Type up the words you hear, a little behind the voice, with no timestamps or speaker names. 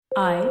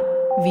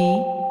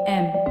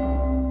IVM.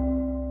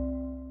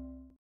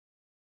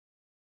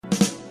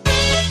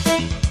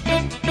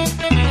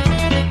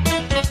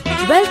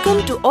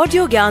 Welcome to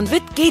Audio Gyan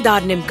with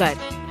Kedar Nimkar,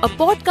 a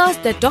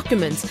podcast that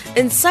documents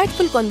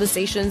insightful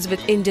conversations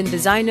with Indian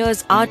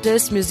designers,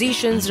 artists,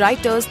 musicians,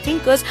 writers,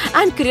 thinkers,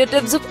 and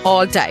creatives of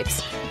all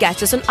types.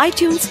 Catch us on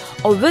iTunes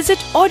or visit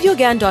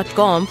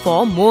audiogyan.com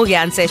for more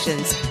Gyan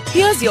sessions.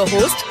 Here's your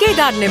host,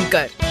 Kedar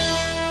Nimkar.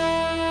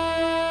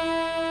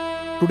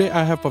 Today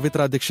I have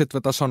Pavitra Dikshit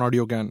with us on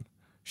Audio Gyan.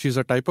 She's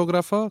a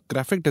typographer,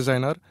 graphic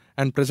designer,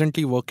 and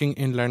presently working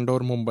in Landor,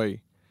 Mumbai.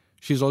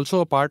 She's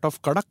also a part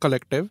of Kadak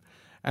Collective,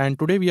 and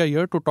today we are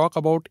here to talk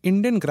about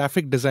Indian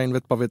graphic design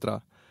with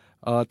Pavitra.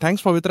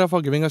 Thanks, Pavitra,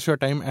 for giving us your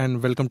time,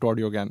 and welcome to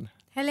Audio Gyan.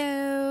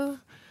 Hello.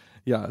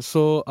 Yeah,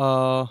 so,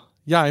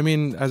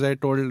 as I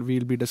told,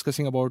 we'll be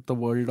discussing about the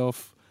world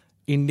of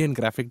Indian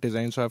graphic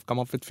design. So I've come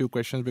up with a few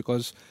questions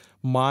because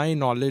my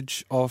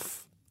knowledge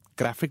of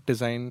graphic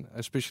design,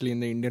 especially in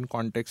the Indian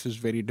context, is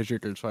very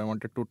digital. So I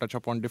wanted to touch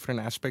upon different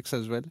aspects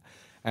as well.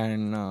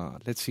 And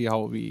let's see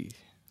how we...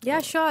 Yeah,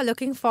 sure.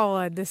 Looking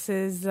forward. This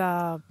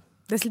will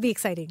be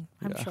exciting,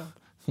 I'm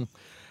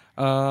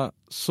sure.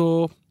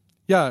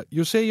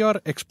 You say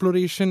your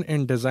exploration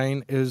in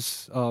design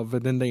is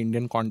within the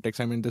Indian context.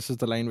 I mean, this is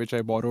the line which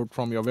I borrowed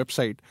from your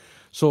website.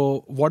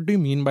 So what do you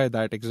mean by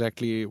that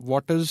exactly?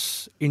 What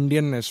is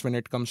Indianness when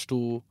it comes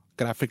to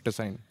graphic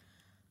design?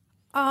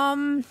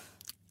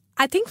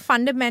 I think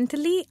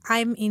fundamentally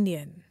I'm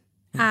Indian,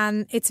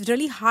 and it's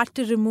really hard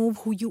to remove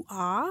who you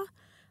are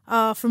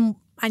and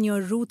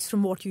your roots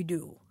from what you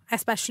do,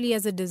 especially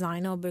as a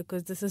designer,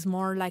 because this is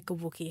more like a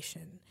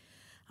vocation.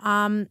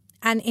 And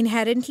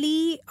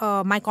inherently,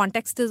 my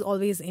context is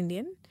always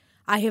Indian.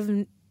 I have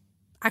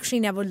actually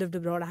never lived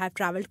abroad. I have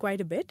traveled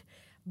quite a bit,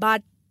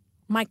 but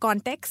my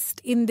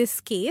context in this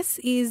case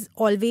is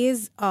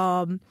always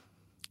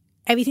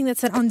everything that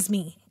surrounds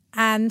me.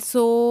 And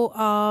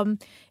so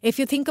if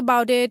you think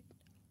about it,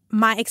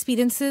 my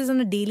experiences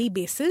on a daily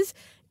basis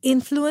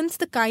influence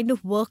the kind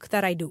of work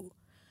that I do.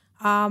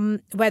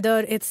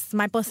 Whether it's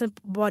my personal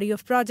body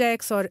of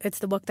projects or it's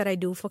the work that I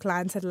do for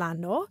clients at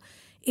Landor,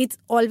 it's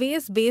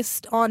always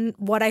based on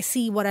what I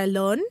see, what I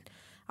learn.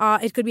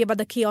 It could be about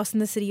the chaos in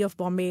the city of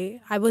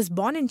Bombay. I was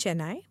born in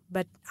Chennai,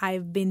 but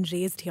I've been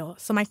raised here.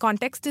 So my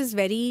context is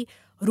very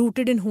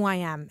rooted in who I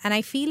am. And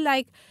I feel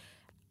like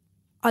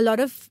a lot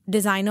of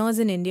designers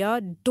in India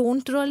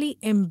don't really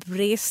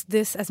embrace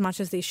this as much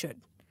as they should.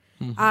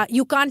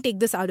 You can't take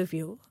this out of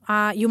you.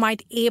 You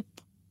might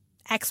ape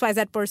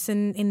XYZ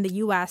person in the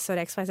US or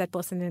XYZ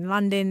person in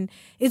London.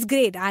 It's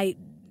great.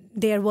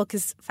 Their work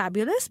is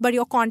fabulous, but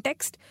your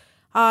context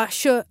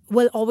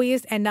will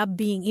always end up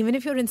being, even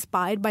if you're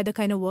inspired by the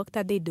kind of work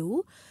that they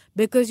do,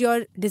 because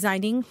you're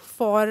designing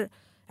for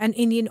an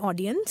Indian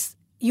audience,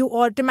 you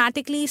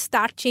automatically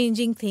start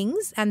changing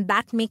things, and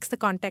that makes the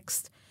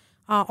context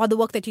or the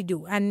work that you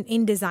do. And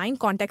in design,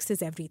 context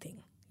is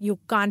everything. You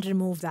can't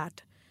remove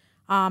that.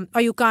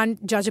 Or you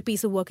can't judge a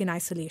piece of work in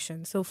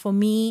isolation. So for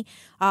me,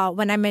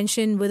 when I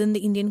mention within the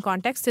Indian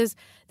context, is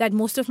that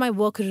most of my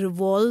work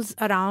revolves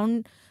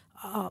around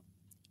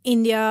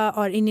India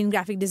or Indian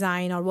graphic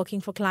design or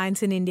working for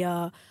clients in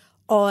India,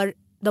 or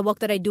the work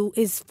that I do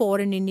is for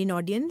an Indian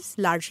audience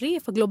largely.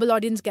 If a global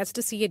audience gets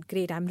to see it,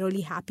 great. I'm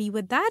really happy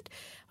with that.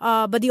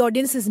 But the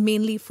audience is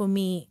mainly for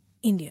me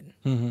Indian.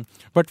 Mm-hmm.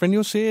 But when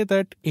you say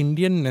that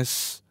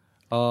Indianness,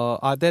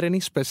 are there any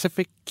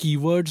specific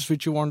keywords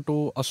which you want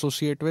to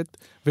associate with,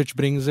 which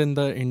brings in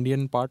the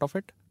Indian part of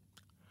it?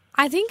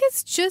 I think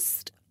it's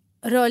just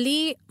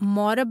really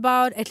more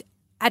about,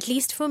 at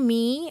least for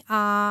me,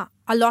 a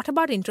lot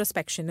about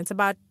introspection. It's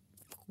about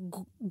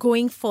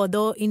going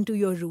further into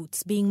your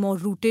roots, being more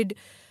rooted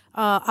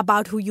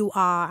about who you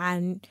are.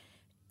 And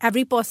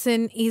every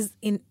person is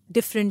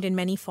different in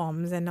many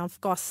forms. And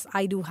of course,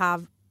 I do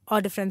have a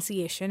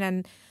differentiation,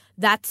 and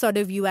that sort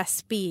of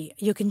USP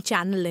you can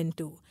channel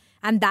into.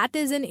 And that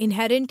is an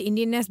inherent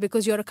Indianness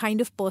because you're a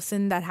kind of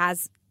person that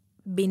has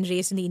been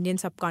raised in the Indian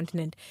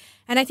subcontinent.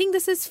 And I think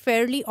this is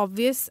fairly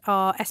obvious,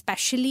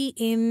 especially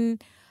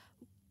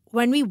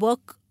when we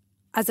work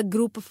as a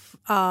group of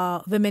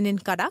women in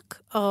Kadak.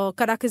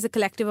 Kadak is a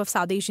collective of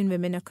South Asian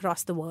women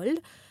across the world.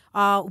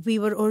 We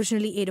were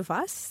originally 8 of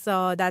us.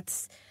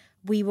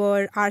 We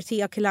were Aarti,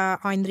 Akhila,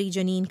 Aindri,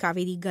 Janine,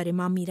 Kaveri,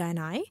 Garima, Meera, and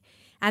I.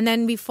 And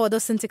then we further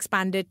since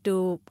expanded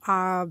to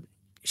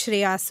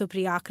Shreya,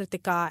 Supriya,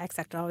 Kritika,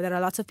 etc. There are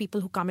lots of people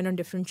who come in on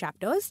different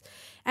chapters.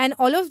 And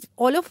all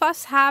of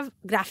us have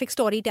graphic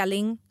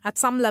storytelling at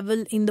some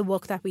level in the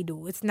work that we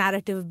do. It's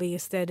narrative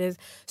based. There is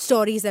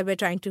stories that we're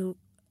trying to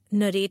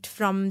narrate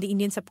from the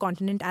Indian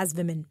subcontinent as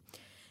women.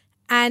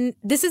 And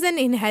this is an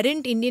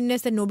inherent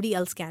Indianness that nobody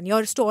else can.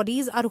 Your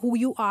stories are who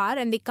you are,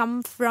 and they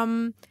come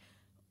from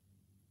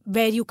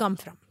where you come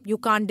from. You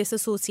can't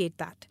disassociate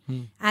that.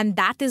 And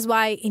that is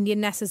why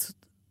Indianness is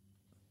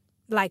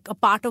like a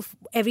part of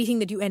everything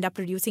that you end up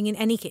producing in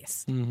any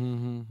case.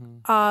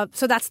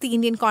 So that's the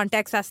Indian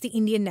context, that's the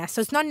Indian-ness.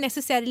 So it's not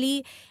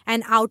necessarily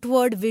an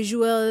outward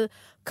visual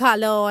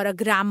color or a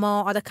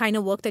grammar or the kind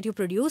of work that you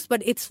produce,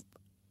 but it's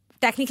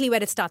technically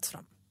where it starts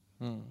from.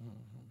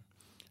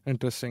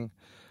 Interesting.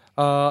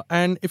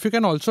 And if you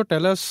can also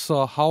tell us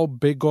how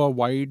big or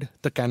wide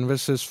the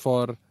canvas is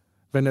for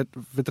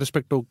with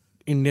respect to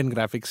Indian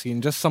graphic scene,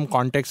 just some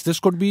context. This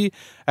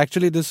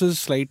is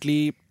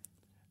slightly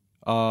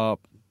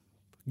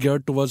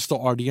geared towards the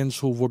audience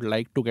who would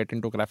like to get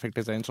into graphic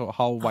design. So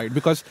how wide?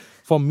 Because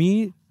for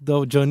me,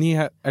 the journey,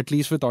 at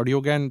least with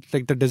AudioGyan,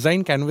 like the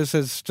design canvas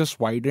is just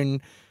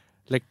widened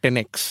like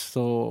 10x.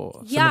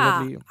 So yeah,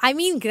 similarly, I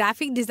mean,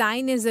 graphic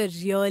design is a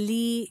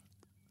really,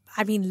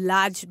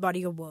 large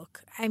body of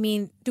work. I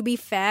mean, to be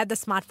fair, the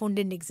smartphone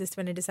didn't exist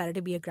when I decided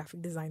to be a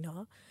graphic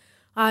designer.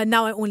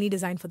 Now I only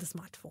design for the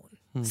smartphone.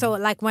 So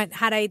like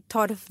had I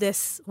thought of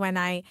this when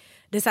I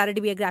decided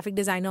to be a graphic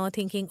designer,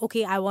 thinking,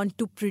 okay, I want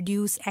to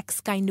produce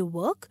X kind of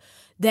work,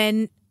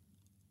 then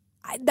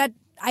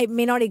I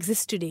may not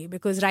exist today,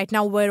 because right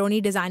now we're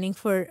only designing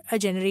for a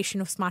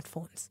generation of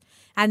smartphones.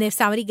 And if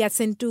somebody gets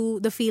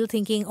into the field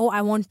thinking, oh,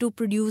 I want to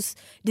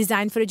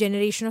design for a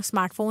generation of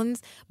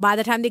smartphones, by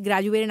the time they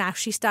graduate and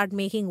actually start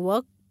making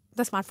work,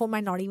 the smartphone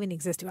might not even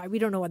exist. We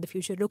don't know what the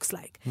future looks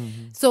like.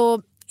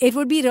 So it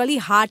would be really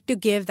hard to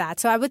give that.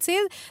 So I would say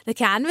the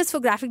canvas for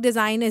graphic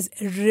design is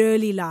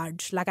really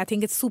large. Like, I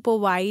think it's super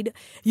wide.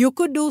 You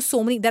could do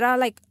so many. There are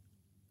like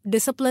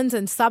disciplines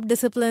and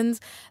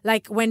sub-disciplines.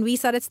 Like when we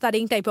started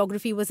studying,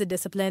 typography was a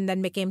discipline,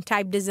 then became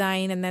type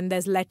design, and then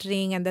there's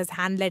lettering, and there's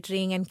hand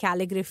lettering and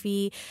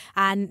calligraphy,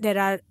 and there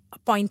are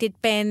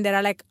pointed pen. There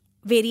are like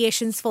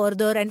variations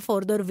further and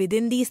further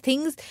within these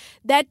things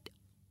that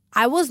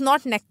I was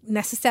not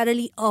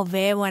necessarily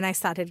aware when I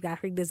started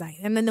graphic design.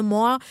 And then the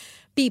more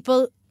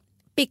people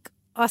pick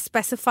a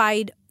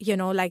specified,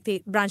 like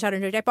they branch out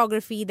into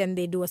typography, then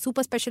they do a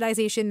super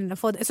specialization and a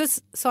further. So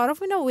it's sort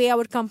of, in a way, I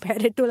would compare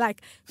it to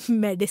like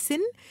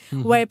medicine,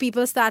 where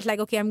people start like,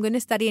 okay, I'm going to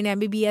study an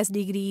MBBS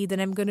degree, then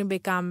I'm going to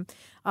become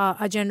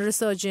a general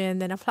surgeon,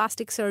 then a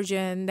plastic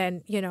surgeon,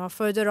 then,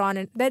 further on.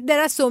 And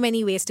there are so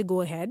many ways to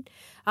go ahead.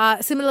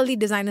 Similarly,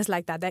 designers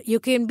like that you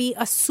can be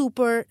a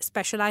super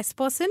specialized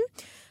person.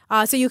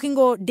 So you can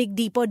go dig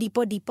deeper,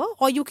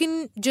 or you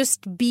can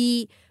just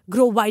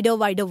grow wider.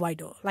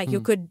 Like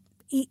you could,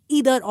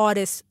 either or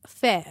is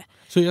fair.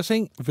 So you're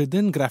saying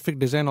within graphic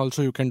design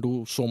also you can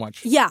do so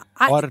much? Yeah.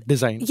 Or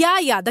design?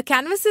 Yeah. The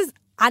canvas is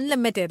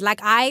unlimited. Like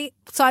I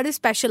sort of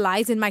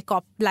specialize in my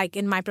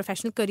in my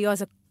professional career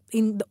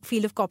in the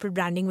field of corporate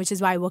branding, which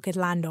is why I work at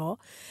Landor.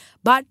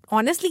 But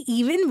honestly,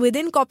 even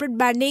within corporate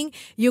branding,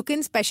 you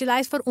can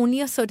specialize for only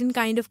a certain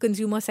kind of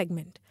consumer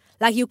segment.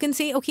 Like you can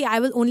say, okay, I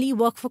will only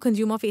work for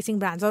consumer-facing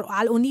brands, or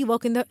I'll only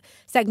work in the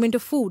segment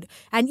of food.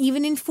 And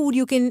even in food,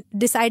 you can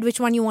decide which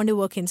one you want to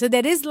work in. So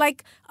there is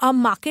like a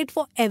market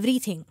for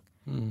everything.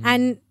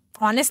 And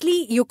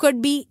honestly, you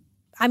could be,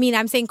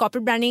 I'm saying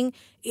corporate branding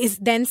is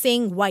then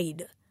saying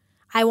wide.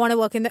 I want to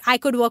work I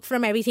could work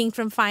from everything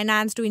from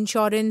finance to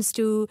insurance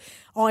to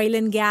oil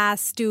and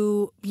gas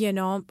to,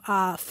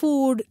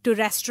 food to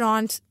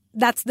restaurants.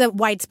 That's the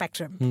wide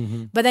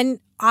spectrum. But then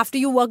after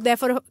you work there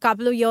for a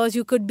couple of years,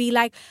 you could be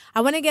like,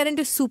 I want to get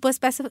into super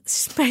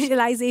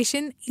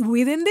specialization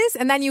within this.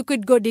 And then you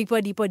could go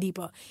deeper.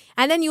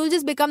 And then you'll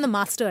just become the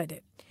master at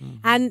it.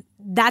 And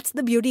that's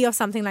the beauty of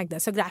something like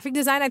this. So graphic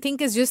design, I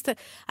think, is just,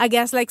 I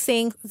guess, like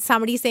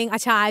somebody saying,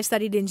 Acha, I've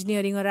studied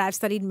engineering or I've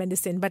studied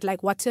medicine. But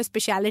like, what's your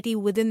speciality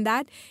within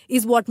that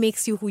is what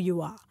makes you who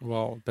you are.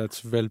 Wow,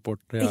 that's well put.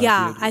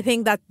 Yeah, I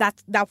think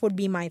that would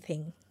be my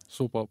thing.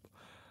 Superb.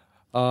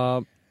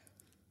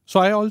 So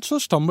I also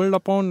stumbled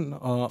upon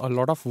a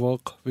lot of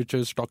work which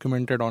is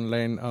documented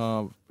online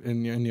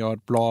in your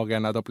blog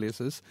and other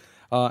places.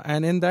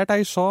 And in that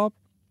I saw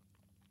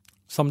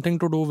something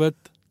to do with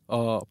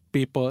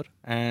paper,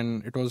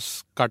 and it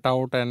was cut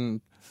out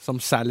and some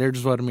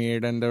salads were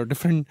made, and there were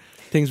different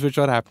things which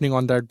were happening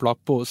on that blog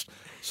post.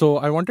 So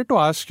I wanted to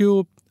ask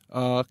you,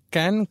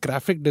 can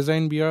graphic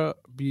design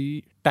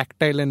be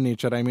tactile in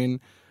nature?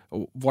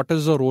 What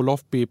is the role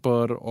of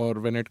paper or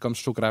when it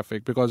comes to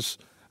graphic? Because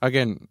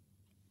again,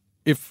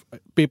 if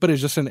paper is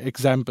just an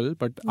example,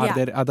 but are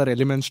there other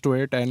elements to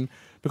it? And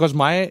because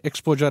my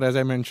exposure, as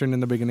I mentioned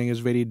in the beginning, is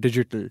very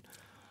digital.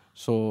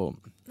 So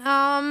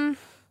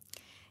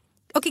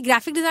okay,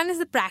 graphic design is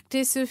the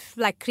practice of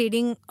like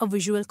creating a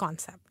visual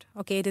concept.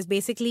 Okay, it is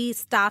basically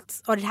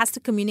it has to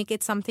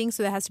communicate something.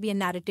 So there has to be a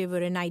narrative or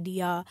an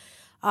idea.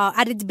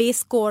 At its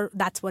base core,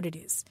 that's what it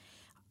is.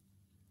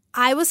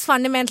 I was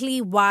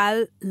fundamentally,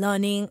 while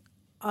learning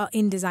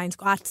in design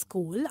art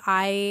school,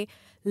 I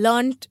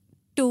learned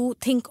to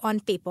think on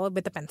paper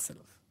with a pencil.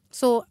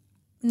 So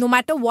no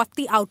matter what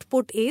the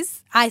output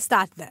is, I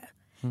start there.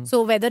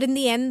 So whether in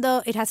the end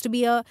it has to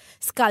be a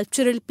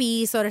sculptural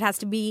piece, or it has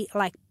to be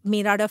like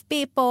made out of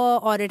paper,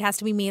 or it has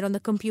to be made on the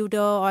computer,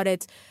 or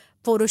it's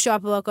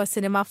Photoshop work or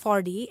Cinema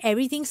 4D,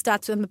 everything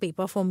starts on the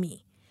paper for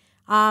me.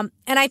 And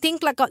I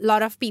think like a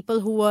lot of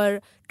people who were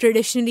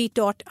traditionally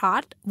taught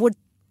art would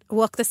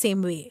work the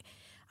same way.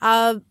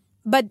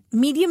 But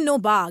medium, no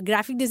bar.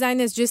 Graphic design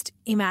is just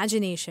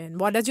imagination.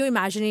 What does your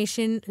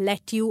imagination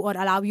let you or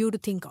allow you to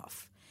think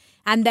of?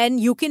 And then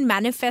you can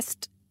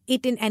manifest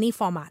it in any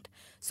format.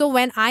 So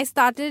when I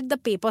started the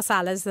Paper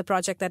Salads, the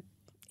project that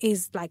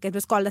is like, it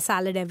was called a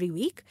salad every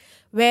week,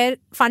 where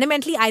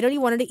fundamentally I really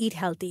wanted to eat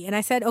healthy. And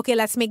I said, okay,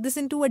 let's make this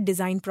into a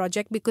design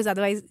project because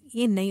otherwise,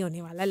 ye nahi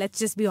hone wala. Let's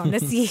just be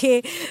honest.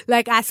 Ye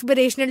like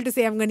aspirational to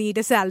say I'm going to eat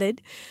a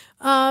salad.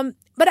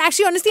 But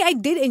actually, honestly, I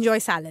did enjoy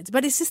salads.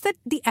 But it's just that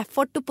the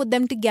effort to put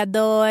them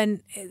together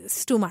and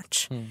it's too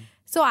much.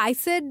 So I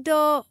said,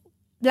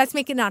 let's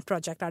make an art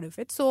project out of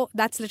it. So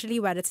that's literally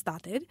where it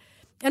started.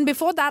 And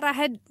before that, I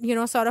had,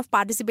 sort of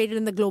participated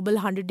in the Global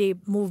 100-Day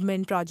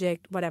Movement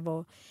project,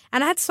 whatever.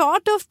 And I had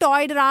sort of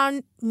toyed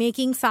around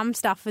making some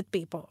stuff with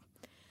paper.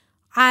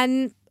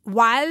 And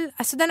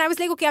so then I was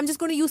like, okay, I'm just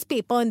going to use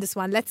paper in this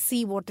one. Let's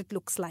see what it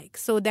looks like.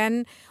 So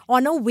then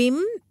on a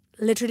whim,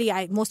 literally,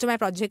 most of my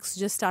projects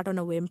just start on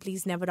a whim.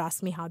 Please never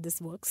ask me how this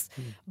works.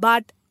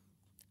 But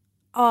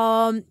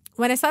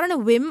when I start on a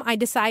whim, I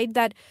decided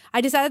that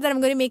I'm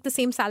going to make the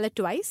same salad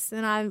twice,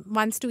 and I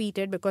once to eat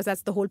it because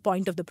that's the whole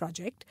point of the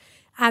project,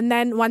 and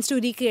then once to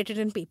recreate it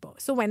in paper.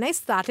 So when I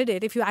started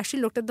it, if you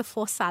actually looked at the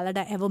first salad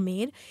I ever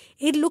made,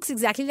 it looks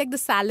exactly like the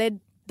salad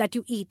that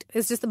you eat.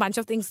 It's just a bunch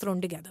of things thrown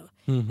together,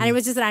 and it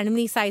was just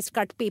randomly sized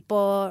cut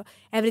paper.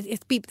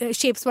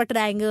 Shapes were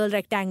triangle,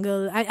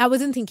 rectangle. I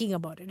wasn't thinking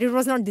about it. It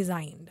was not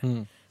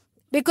designed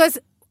because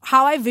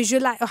how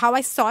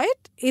I saw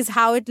it is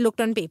how it looked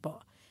on paper.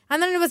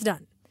 And then it was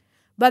done.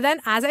 But then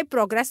as I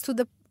progressed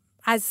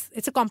as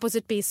it's a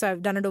composite piece, so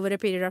I've done it over a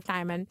period of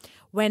time. And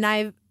when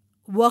I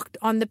worked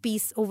on the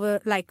piece over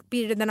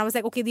period, then I was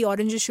like, okay, the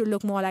oranges should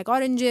look more like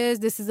oranges.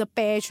 This is a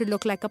pear, it should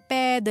look like a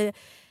pear. The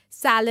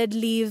salad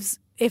leaves,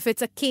 if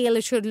it's a kale,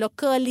 it should look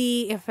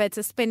curly. If it's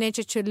a spinach,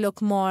 it should look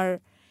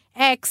more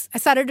X. I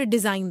started to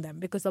design them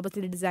because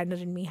obviously the designer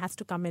in me has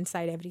to come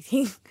inside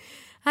everything.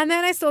 And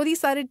then I slowly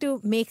started to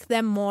make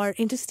them more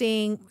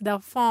interesting, the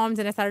forms,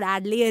 and I started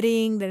add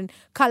layering, then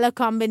color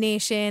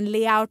combination,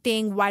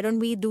 layouting. Why don't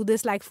we do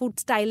this like food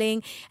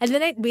styling? And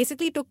then I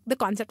basically took the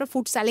concept of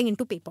food styling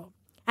into paper.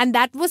 And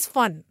that was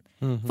fun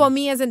for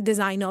me as a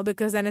designer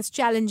because then it's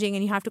challenging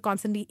and you have to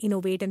constantly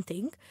innovate and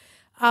think.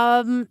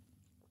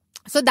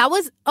 So that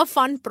was a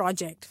fun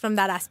project from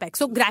that aspect.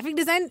 So graphic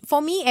design,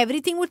 for me,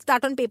 everything would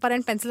start on paper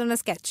and pencil and a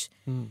sketch.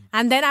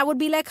 And then I would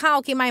be like,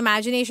 okay, my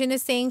imagination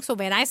is saying. So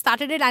when I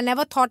started it, I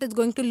never thought it's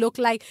going to look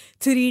like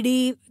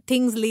 3D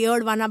things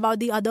layered one about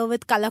the other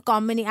with color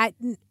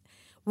combination.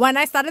 When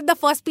I started the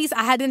first piece,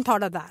 I hadn't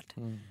thought of that.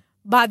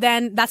 But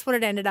then that's what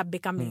it ended up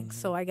becoming.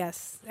 So I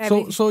guess.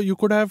 So you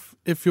could have,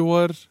 if you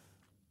were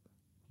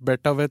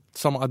better with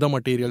some other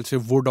material, say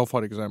wood or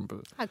for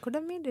example. I could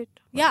have made it.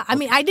 Yeah, I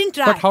mean, I didn't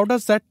try. But how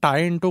does that tie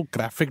into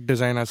graphic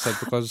design as such?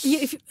 Because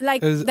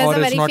there's a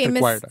very famous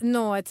required.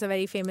 No, it's a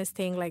very famous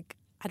thing. Like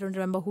I don't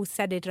remember who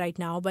said it right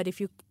now, but if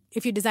you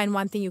design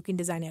one thing, you can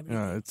design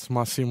everything. Yeah, it's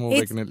Massimo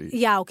Vignelli.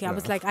 Yeah, okay. Yeah. I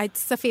was like,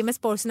 it's a famous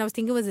person. I was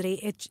thinking it was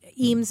Ray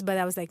Eames, but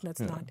I was like, no,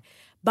 it's not.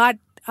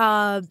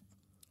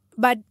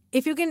 But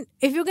if you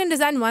can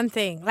design one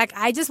thing, like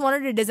I just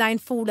wanted to design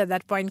food at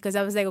that point because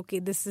I was like, okay,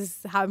 this is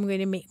how I'm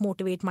going to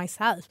motivate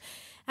myself.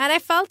 And I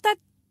felt that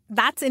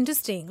that's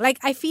interesting. Like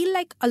I feel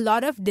like a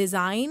lot of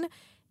design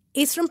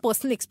is from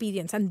personal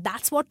experience, and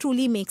that's what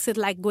truly makes it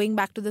like going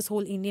back to this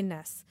whole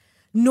Indianness.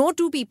 No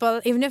two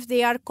people, even if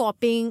they are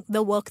copying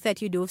the work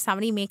that you do, if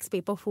somebody makes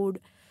paper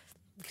food,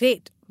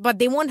 great, but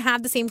they won't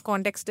have the same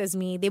context as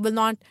me. They will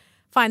not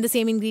find the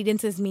same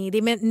ingredients as me.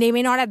 They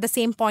may not at the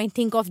same point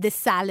think of this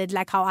salad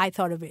like how I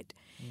thought of it.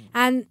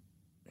 And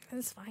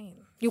it's fine.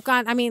 You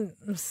can't, I mean,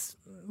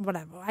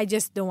 whatever. I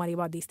just don't worry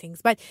about these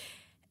things. But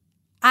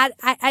at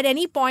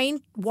any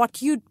point,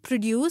 what you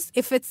produce,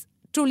 if it's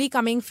truly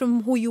coming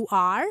from who you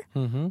are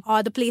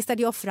or the place that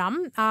you're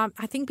from,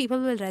 I think people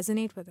will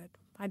resonate with it.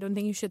 I don't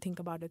think you should think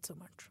about it so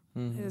much.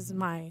 Is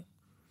my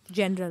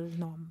general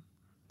norm.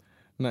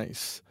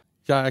 Nice.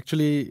 Yeah,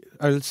 actually,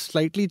 I'll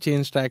slightly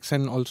change tracks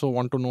and also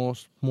want to know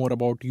more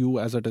about you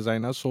as a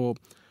designer. So,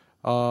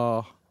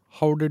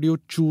 how did you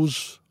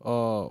choose?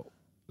 How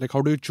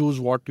do you choose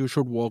what you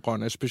should work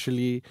on?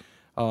 Especially,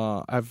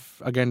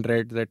 I've again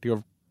read that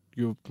you're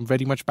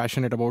very much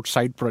passionate about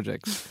side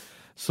projects.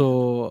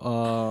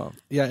 So,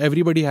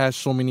 everybody has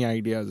so many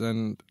ideas,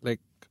 and like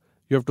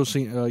you have to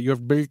see. You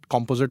have built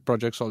composite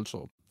projects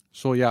also.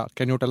 So,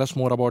 can you tell us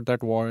more about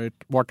that?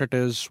 What it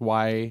is,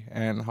 why,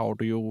 and how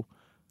do you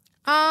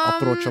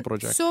approach a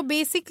project? So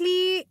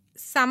basically,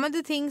 some of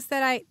the things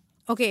that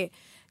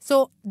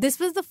so this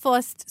was the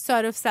first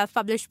sort of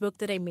self-published book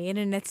that I made,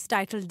 and it's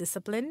titled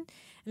Discipline.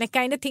 And I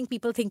kind of think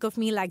people think of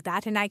me like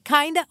that, and I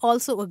kind of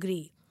also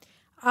agree.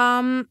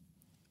 Kind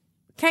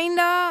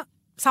of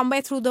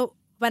somewhere through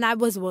when I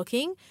was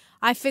working,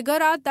 I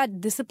figured out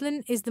that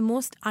discipline is the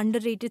most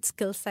underrated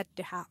skill set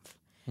to have.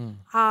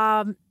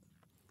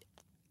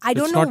 I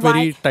don't know why. It's not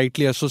very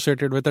tightly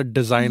associated with a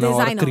designer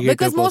or a creative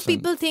because most person.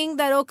 people think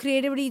that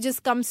creativity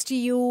just comes to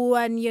you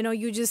and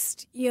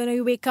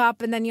you wake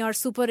up and then you're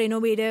super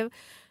innovative.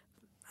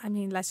 I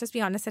mean, let's just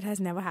be honest, it has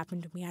never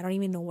happened to me. I don't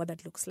even know what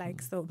that looks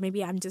like. So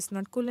maybe I'm just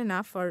not cool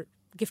enough or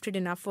gifted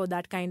enough for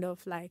that kind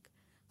of like,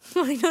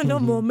 I don't know,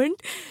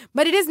 moment.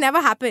 But it has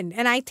never happened.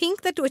 And I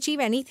think that to achieve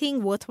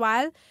anything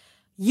worthwhile,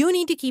 you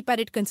need to keep at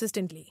it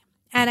consistently.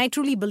 And I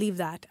truly believe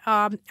that.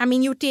 I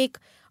mean, you take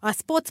a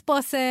sports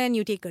person,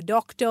 you take a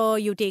doctor,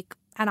 you take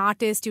an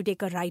artist, you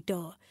take a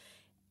writer.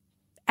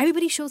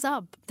 Everybody shows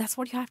up. That's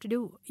what you have to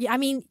do. I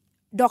mean,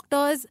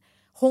 doctors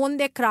hone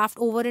their craft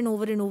over and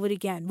over and over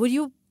again. Would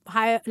you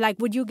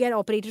get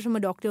operated from a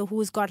doctor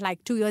who's got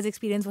like 2 years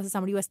experience versus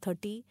somebody who has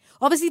 30?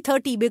 Obviously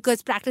 30,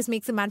 because practice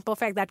makes a man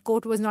perfect. That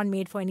quote was not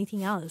made for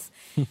anything else.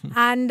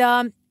 And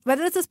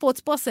whether it's a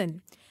sports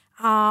person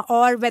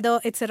or whether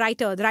it's a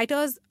writer, the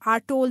writers are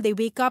told they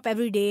wake up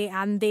every day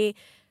and the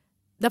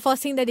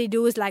first thing that they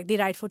do is like they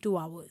write for 2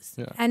 hours.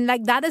 Yeah. And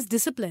like that is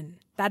discipline.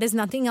 That is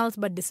nothing else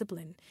but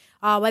discipline.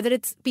 Whether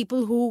it's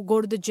people who go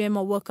to the gym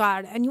or work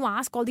hard, and you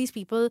ask all these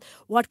people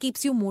what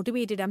keeps you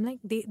motivated, I'm like,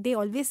 they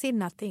always say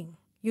nothing.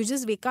 You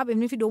just wake up,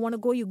 even if you don't want to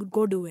go, you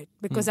go do it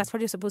because that's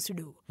what you're supposed to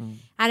do.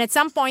 And at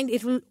some point,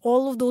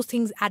 all of those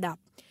things add up.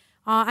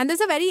 And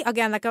there's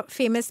like a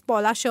famous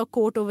Paula Scher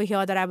quote over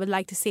here that I would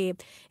like to say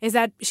is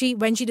that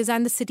when she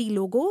designed the city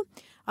logo,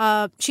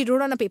 she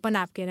wrote on a paper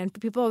napkin, and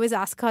people always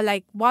ask her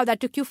like, wow, that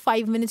took you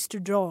 5 minutes to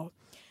draw.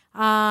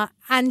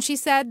 And she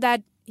said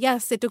that,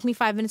 yes, it took me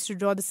 5 minutes to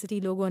draw the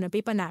city logo on a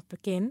paper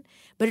napkin,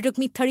 but it took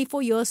me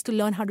 34 years to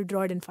learn how to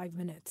draw it in 5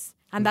 minutes.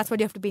 And that's what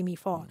you have to pay me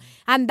for.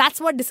 And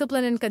that's what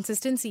discipline and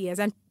consistency is.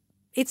 And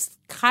it's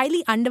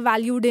highly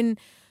undervalued in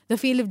the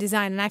field of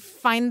design. And I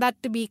find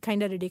that to be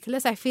kind of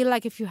ridiculous. I feel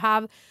like if you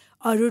have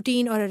a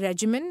routine or a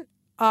regimen,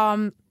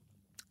 I'm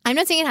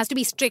not saying it has to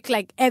be strict,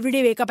 like every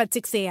day wake up at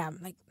 6 a.m.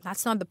 Like,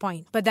 that's not the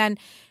point. But then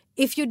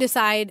if you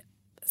decide,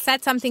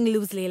 set something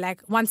loosely,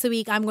 like once a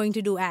week I'm going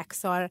to do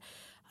X, or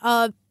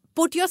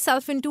put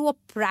yourself into a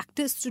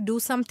practice to do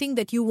something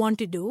that you want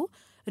to do.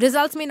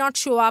 Results may not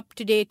show up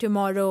today,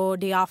 tomorrow,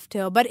 day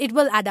after, but it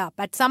will add up.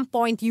 At some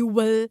point, you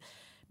will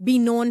be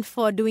known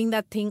for doing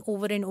that thing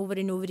over and over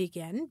and over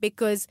again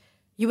because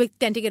you will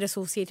tend to get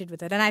associated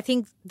with it. And I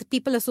think the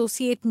people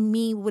associate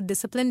me with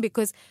discipline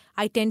because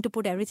I tend to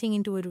put everything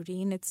into a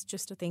routine. It's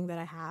just a thing that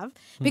I have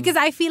because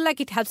I feel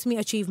like it helps me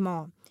achieve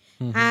more.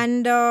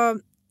 And,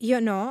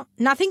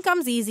 nothing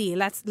comes easy.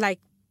 That's like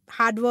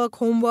hard work,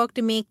 homework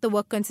to make the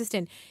work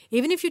consistent.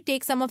 Even if you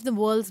take some of the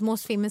world's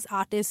most famous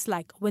artists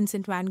like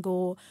Vincent van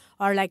Gogh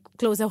or like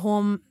closer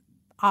home,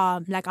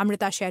 like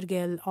Amrita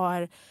Shergill,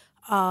 or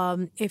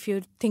if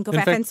you think of in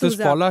F.N. fact, this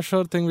Souza. Paula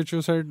Scher thing which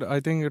you said, I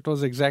think it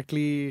was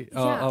exactly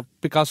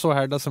Picasso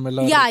had a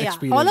similar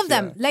experience. All of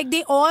them. Like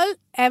they all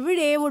every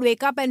day would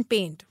wake up and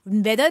paint.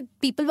 Whether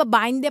people were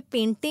buying their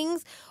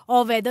paintings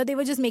or whether they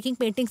were just making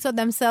paintings for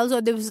themselves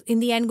or they was in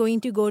the end going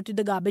to go to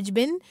the garbage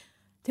bin,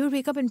 they would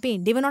wake up and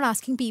paint. They were not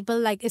asking people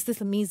like, is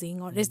this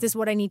amazing or is this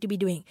what I need to be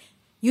doing?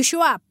 You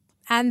show up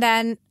and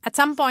then at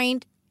some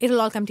point it'll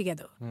all come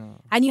together.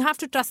 And you have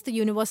to trust the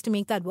universe to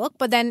make that work.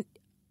 But then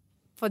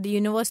for the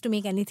universe to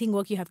make anything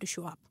work, you have to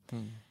show up.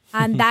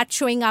 And that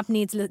showing up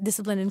needs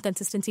discipline and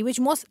consistency, which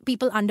most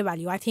people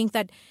undervalue. I think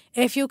that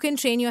if you can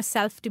train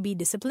yourself to be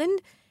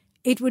disciplined,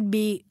 it would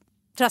be,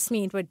 trust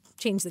me, it would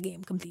change the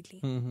game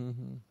completely.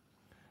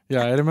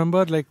 Yeah, I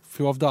remember like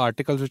few of the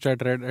articles which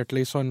I'd read, at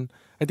least on,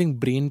 I think,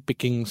 brain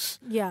pickings.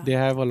 Yeah. They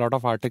have a lot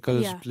of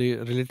articles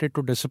related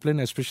to discipline,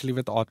 especially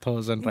with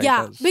authors and writers.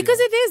 Yeah, because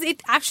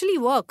it actually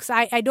works.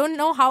 I don't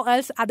know how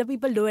else other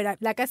people do it.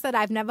 Like I said,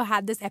 I've never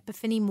had this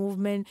epiphany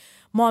moment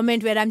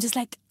where I'm just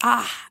like,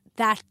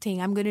 that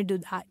thing, I'm going to do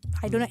that.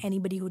 I don't know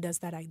anybody who does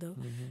that either.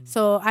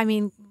 So, I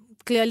mean,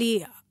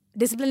 clearly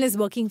discipline is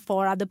working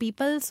for other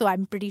people. So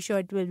I'm pretty sure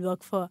it will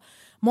work for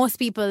most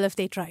people if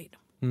they tried.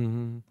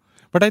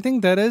 But I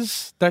think there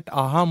is that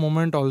aha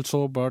moment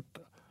also, but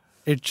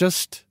it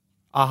just,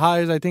 aha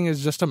is, I think,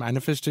 is just a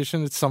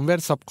manifestation. It's somewhere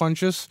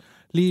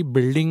subconsciously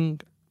building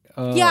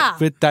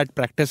with that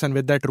practice and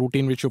with that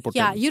routine which you put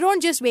in. Yeah, you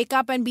don't just wake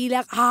up and be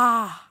like,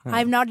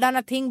 I've not done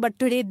a thing, but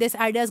today this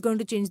idea is going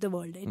to change the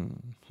world.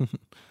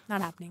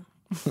 Not happening.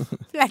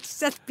 Let's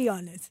just be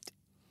honest.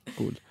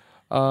 Cool.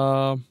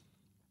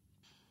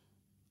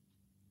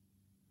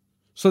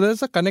 So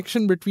there's a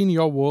connection between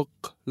your work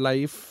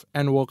life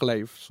and work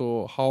life.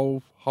 So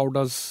how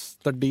does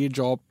the day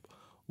job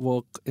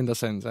work in the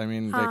sense? I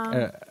mean,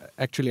 like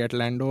actually at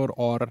Landor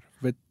or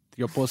with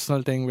your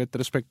personal thing with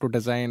respect to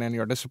design and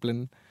your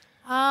discipline?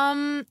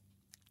 I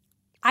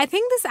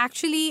think this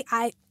actually,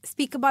 I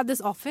speak about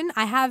this often.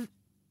 I have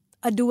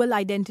a dual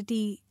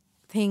identity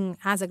thing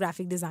as a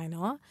graphic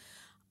designer.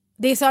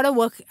 They sort of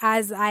work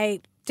as I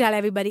tell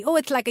everybody,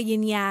 it's like a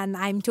yin-yang.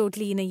 I'm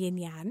totally in a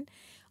yin-yang.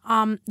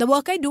 The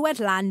work I do at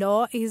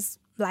Landor is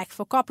like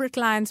for corporate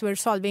clients, we're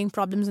solving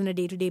problems on a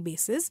day-to-day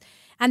basis.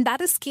 And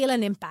that is scale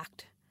and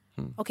impact.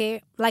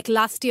 Okay, like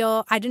last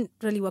year, I didn't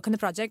really work on the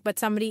project, but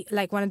somebody,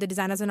 like one of the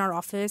designers in our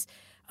office,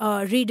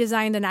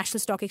 redesigned the National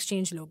Stock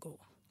Exchange logo.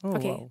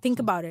 Wow. Think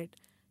about it.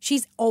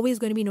 she's always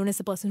going to be known as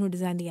the person who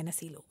designed the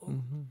NSE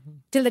logo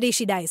till the day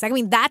she dies. Like, I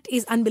mean, that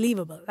is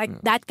unbelievable.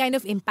 Like that kind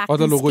of impact. Or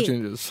the and logo scale.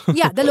 changes.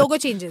 Yeah, the logo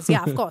changes.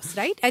 Yeah, of course,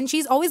 right? And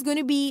she's always going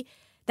to be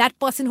that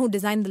person who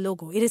designed the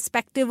logo,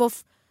 irrespective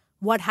of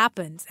what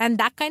happens. And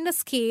that kind of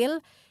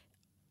scale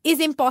is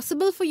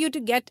impossible for you to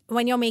get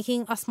when you're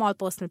making a small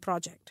personal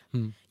project.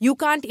 You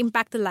can't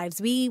impact the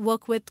lives. We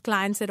work with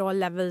clients at all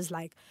levels.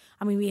 Like,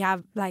 I mean, we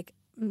have like,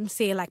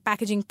 say, like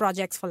packaging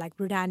projects for like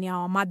Britannia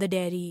or Mother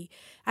Dairy.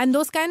 And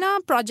those kind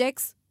of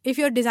projects, if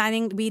you're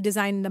designing, we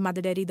design the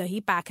Mother Dairy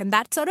Dahi pack, and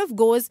that sort of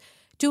goes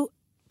to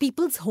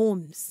people's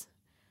homes.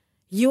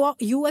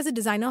 You as a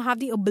designer have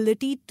the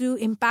ability to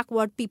impact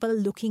what people are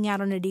looking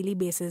at on a daily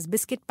basis.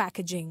 Biscuit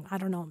packaging, I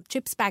don't know,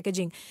 chips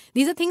packaging.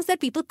 These are things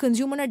that people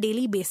consume on a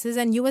daily basis,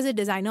 and you as a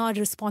designer are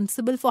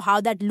responsible for how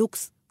that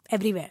looks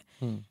everywhere.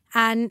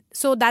 And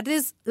so that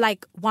is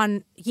like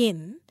one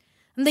yin.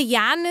 And the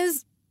yang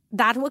is,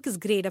 that work is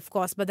great, of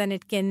course, but then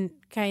it can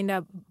kind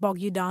of bog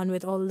you down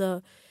with all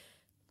the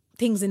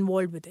things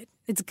involved with it.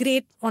 It's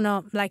great on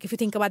a, like, if you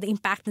think about the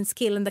impact and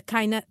scale and the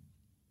kind of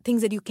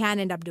things that you can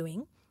end up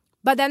doing.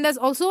 But then there's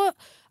also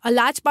a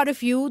large part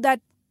of you that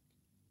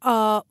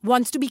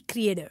wants to be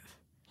creative.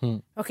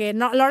 Okay,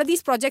 now a lot of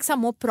these projects are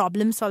more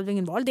problem solving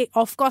involved. They,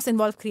 of course,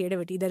 involve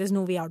creativity. There is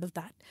no way out of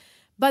that.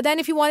 But then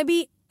if you want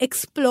to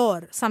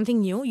explore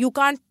something new, you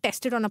can't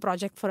test it on a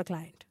project for a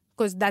client,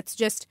 because that's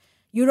just,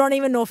 you don't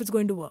even know if it's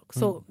going to work.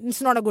 So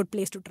it's not a good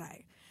place to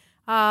try.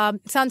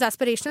 Sounds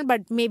aspirational,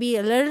 but maybe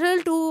a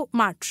little too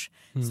much.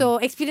 So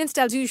experience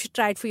tells you should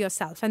try it for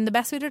yourself. And the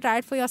best way to try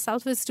it for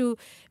yourself is to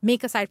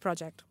make a side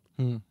project.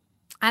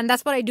 And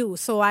that's what I do.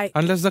 So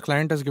unless the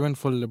client has given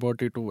full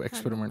liberty to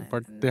experiment,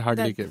 but they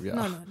hardly give.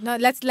 Yeah. No.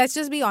 Let's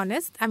just be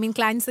honest. I mean,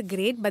 clients are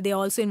great, but they're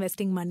also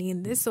investing money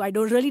in this. So I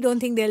don't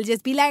think they'll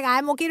just be like,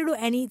 I'm okay to do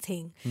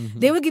anything.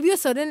 They will give you a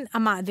certain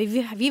amount.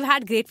 We've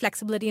had great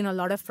flexibility in a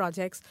lot of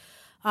projects.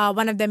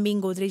 One of them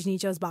being Godrej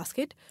Nature's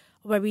Basket,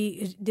 where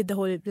we did the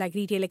whole like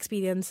retail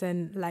experience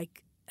and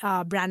like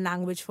brand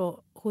language for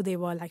who they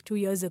were like 2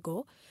 years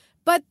ago.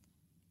 But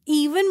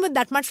even with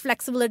that much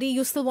flexibility,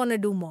 you still want to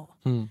do more.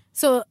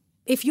 So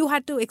if you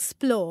had to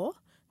explore,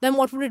 then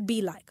what would it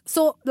be like?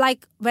 So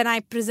like when I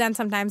present,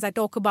 sometimes I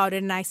talk about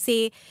it and I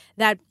say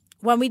that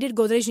when we did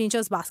Godrej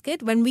Nature's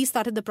Basket, when we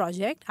started the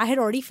project, I had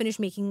already finished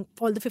making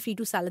all the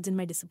 52 salads in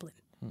my discipline.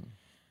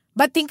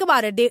 But think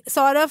about it, they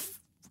sort of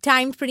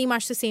timed pretty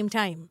much the same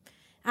time.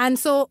 And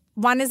so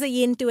one is a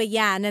yin to a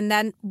yang, and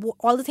then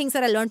all the things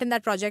that I learned in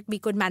that project we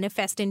could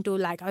manifest into,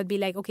 like, I would be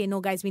like, okay,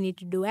 no guys, we need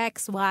to do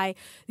X, Y.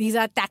 These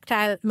are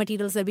tactile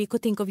materials that we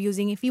could think of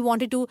using if we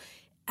wanted to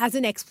as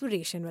an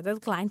exploration. Whether the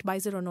client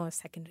buys it or not is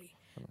secondary.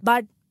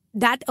 But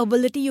that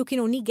ability you can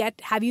only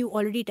get, have you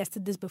already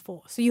tested this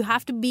before? So you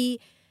have to be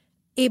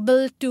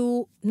able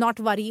to not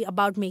worry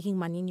about making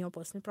money in your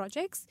personal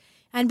projects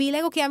and be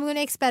like, okay, I'm going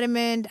to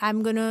experiment.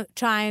 I'm going to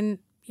try and,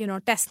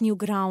 test new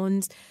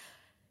grounds.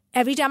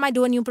 Every time I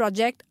do a new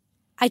project,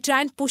 I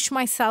try and push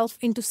myself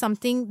into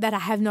something that I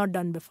have not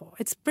done before.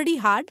 It's pretty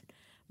hard,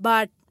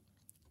 but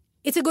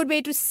it's a good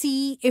way to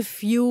see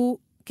if you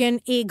can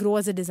A, grow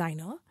as a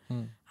designer,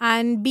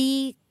 and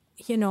B,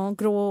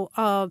 grow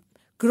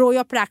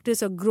your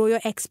practice or grow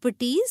your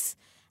expertise,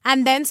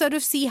 and then sort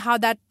of see how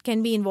that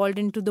can be involved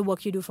into the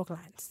work you do for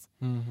clients.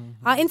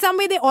 In some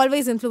way, they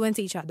always influence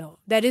each other.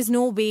 There is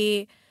no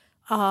way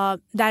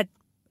that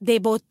they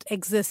both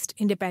exist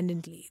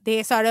independently.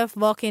 They sort of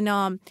work in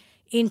a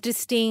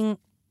interesting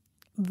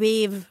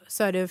wave,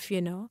 sort of,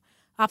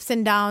 ups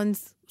and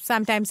downs.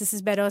 Sometimes this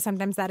is better,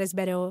 sometimes that is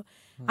better.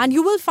 And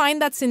you will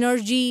find that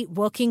synergy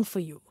working for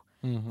you.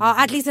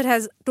 At least it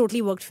has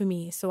totally worked for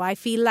me. So I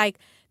feel like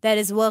there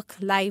is work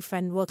life,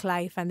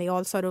 and they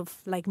all sort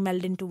of like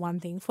meld into one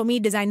thing. For me,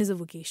 design is a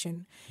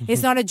vocation.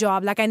 It's not a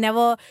job. Like, I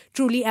never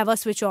truly ever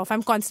switch off.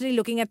 I'm constantly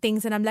looking at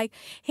things and I'm like,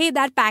 hey,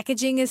 that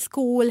packaging is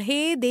cool.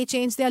 Hey, they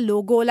changed their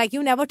logo. Like,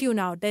 you never tune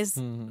out. There's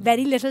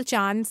very little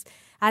chance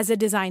as a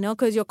designer,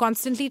 because you're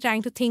constantly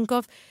trying to think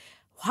of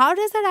how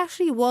does that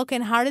actually work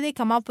and how do they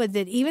come up with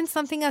it? Even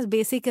something as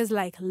basic as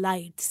like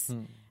lights.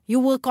 You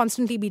will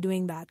constantly be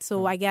doing that.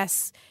 So I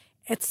guess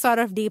it's sort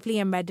of deeply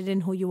embedded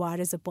in who you are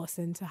as a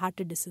person. So hard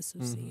to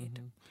disassociate.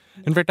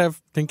 In fact, I'm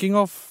thinking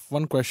of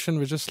one question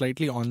which is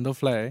slightly on the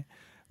fly,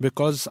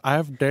 because I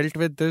have dealt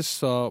with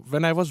this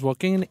when I was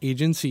working in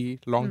agency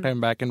long time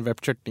back in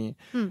WebChutney.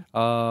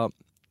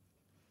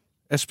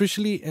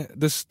 Especially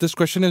this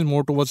question is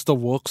more towards the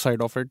work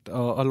side of it.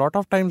 A lot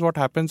of times what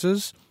happens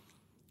is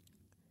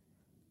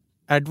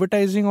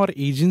advertising or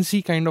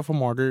agency kind of a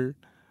model,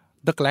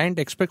 the client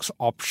expects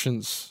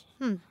options,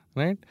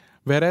 right?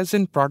 Whereas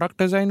in product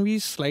design, we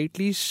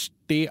slightly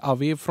stay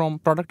away from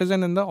product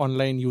design in the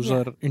online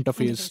user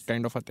interface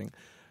kind of a thing.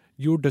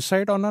 You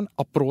decide on an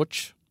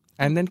approach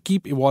and then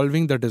keep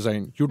evolving the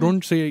design. You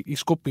don't say,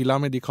 isko pila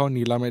mein dikhao,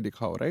 neela mein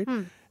dikhao, right?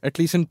 At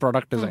least in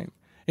product design.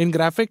 In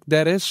graphic,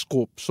 there is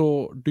scope.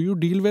 So do you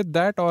deal with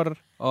that, or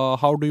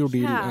how do you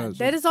deal?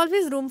 There is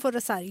always room for a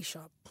sari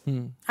shop.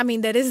 I mean,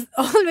 there is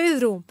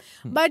always room.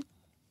 But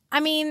I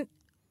mean,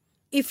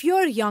 if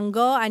you're younger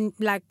and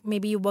like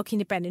maybe you work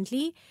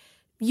independently,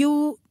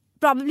 you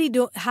probably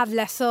don't have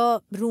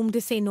lesser room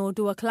to say no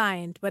to a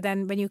client. But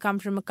then when you come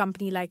from a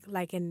company like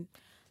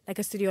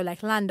a studio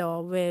like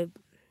Landor, where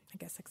I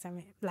guess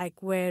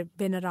we're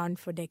been around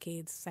for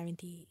decades,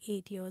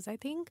 78 years, I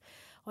think,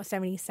 or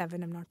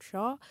 77, I'm not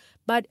sure.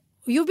 But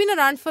you've been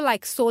around for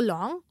like so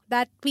long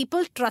that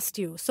people trust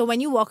you. So when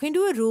you walk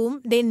into a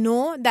room, they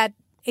know that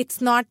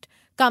it's not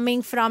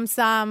coming from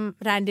some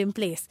random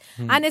place.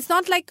 And it's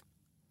not like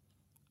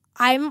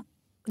I'm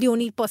the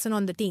only person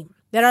on the team.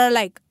 There are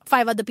like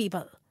 5 other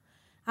people.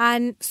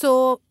 And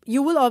so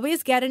you will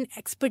always get an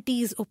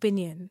expertise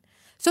opinion.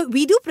 So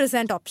we do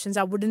present options.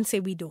 I wouldn't say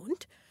we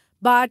don't.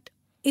 But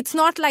it's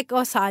not like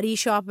a sari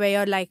shop where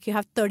you're like, you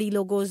have 30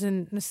 logos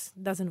and this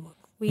doesn't work.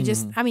 We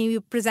just, we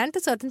present a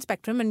certain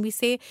spectrum and we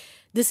say,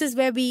 this is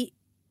where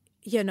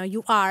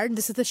you are,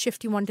 this is the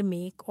shift you want to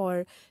make,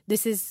 or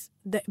this is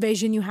the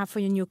vision you have for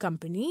your new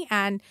company,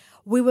 and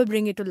we will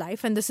bring it to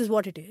life, and this is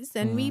what it is.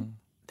 And we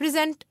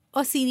present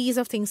a series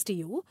of things to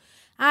you,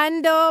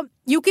 and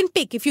you can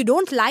pick. If you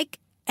don't like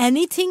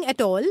anything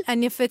at all,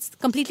 and if it's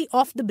completely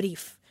off the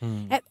brief,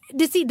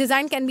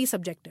 design can be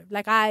subjective.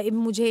 Like, I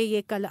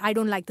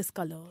don't like this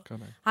color.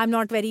 Correct. I'm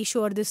not very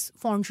sure this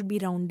font should be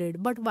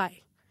rounded. But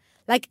why?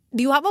 Like,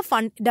 do you have a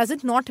fund? Does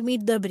it not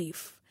meet the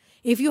brief?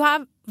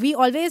 We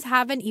always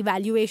have an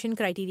evaluation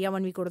criteria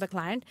when we go to the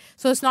client.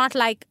 So it's not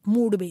like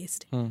mood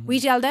based. We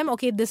tell them,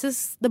 okay, this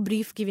is the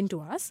brief given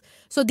to us.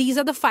 So these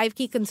are the 5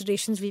 key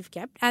considerations we've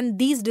kept. And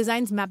these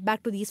designs map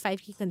back to these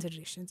 5 key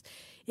considerations.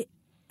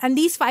 And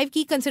these 5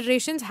 key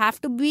considerations have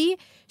to be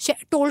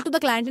told to the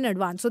client in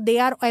advance. So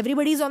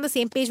everybody's on the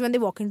same page when they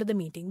walk into the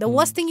meeting. The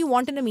worst thing you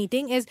want in a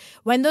meeting is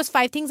when those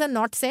 5 things are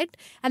not set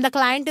and the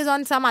client is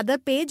on some other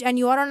page and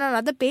you are on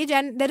another page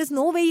and there is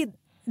no way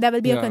there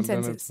will be a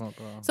consensus.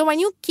 So when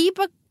you keep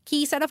a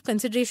key set of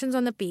considerations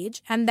on the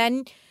page and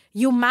then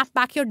you map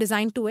back your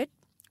design to it,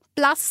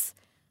 plus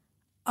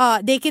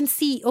they can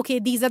see, okay,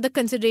 these are the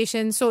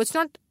considerations. So it's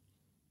not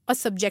a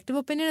subjective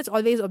opinion, it's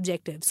always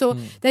objective. So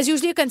there's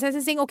usually a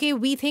consensus saying, okay,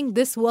 we think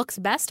this works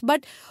best,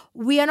 but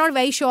we are not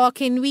very sure.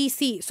 Can we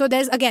see? So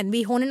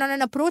we hone in on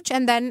an approach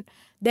and then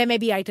there may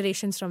be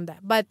iterations from that.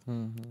 But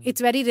it's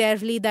very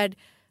rarely that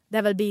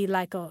there will be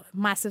like a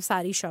massive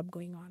sari shop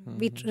going on.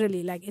 We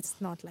really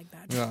it's not like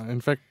that. Yeah, in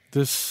fact,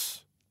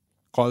 this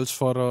calls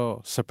for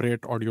a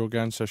separate audio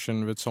GAN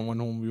session with someone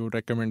whom you would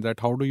recommend. That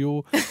how do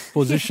you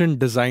position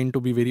design to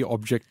be very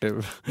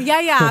objective?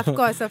 Yeah, of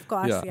course.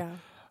 Yeah.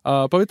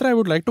 Pavitra, I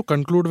would like to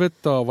conclude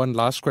with one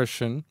last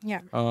question.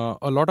 Yeah.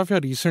 A lot of your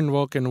recent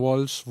work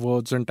involves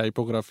words and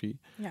typography.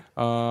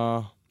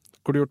 Yeah.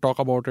 Could you talk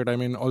about it? I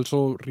mean,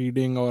 also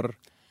reading or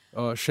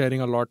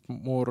sharing a lot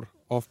more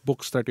of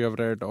books that you have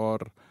read, or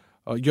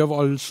you have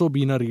also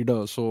been a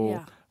reader.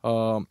 So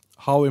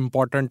how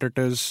important it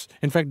is.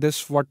 In fact,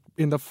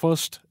 in the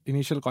first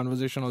initial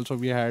conversation also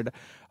we had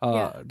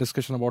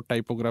discussion about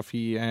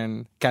typography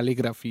and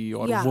calligraphy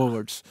or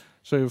words.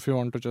 So if you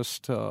want to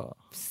just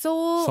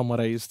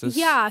summarize this.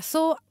 Yeah,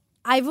 so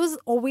I was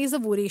always a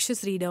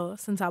voracious reader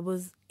since I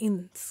was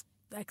in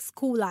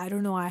school. I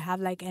don't know, I have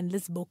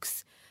endless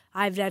books.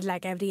 I've read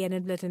every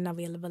Enid Blyton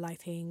available, I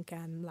think,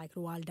 and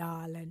Roald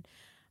Dahl. And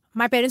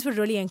my parents would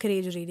really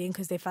encourage reading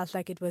because they felt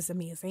like it was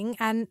amazing.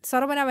 And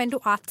sort of when I went to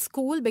art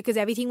school, because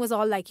everything was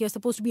all you're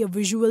supposed to be a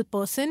visual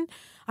person,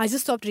 I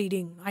just stopped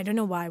reading. I don't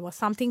know why. It was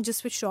something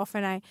just switched off,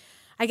 and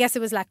I guess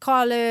it was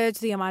college,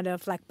 the amount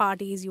of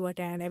parties you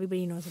attend.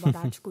 Everybody knows about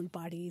art school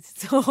parties.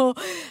 So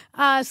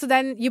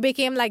then you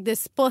became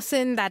this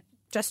person that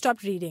just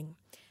stopped reading.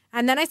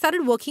 And then I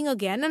started working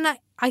again, and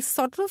I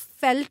sort of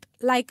felt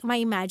like my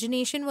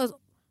imagination was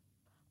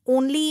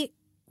only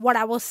what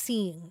I was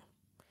seeing.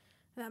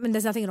 I mean,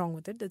 there's nothing wrong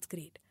with it. That's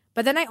great.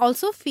 But then I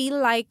also feel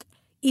like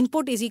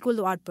input is equal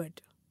to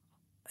output.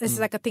 This is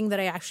a thing that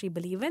I actually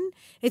believe in.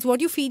 It's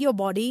what you feed your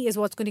body is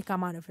what's going to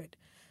come out of it.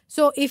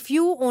 So if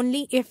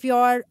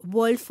your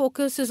world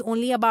focus is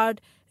only about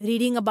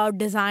reading about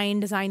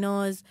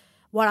designers,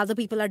 what other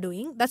people are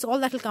doing, that's all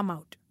that will come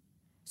out.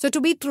 So to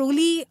be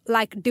truly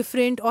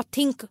different or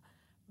think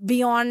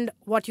beyond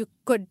what you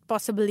could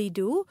possibly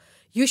do,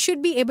 you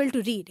should be able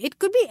to read. It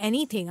could be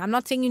anything. I'm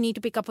not saying you need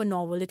to pick up a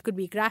novel. It could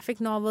be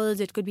graphic novels.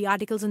 It could be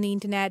articles on the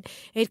internet.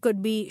 It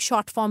could be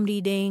short form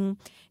reading.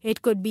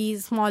 It could be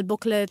small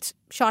booklets,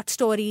 short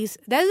stories.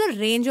 There's a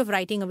range of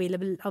writing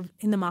available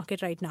in the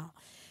market right now.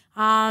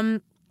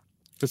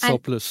 It's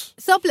surplus.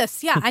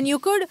 Surplus, yeah. And you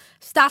could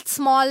start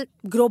small,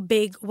 grow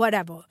big,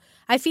 whatever.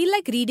 I feel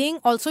like reading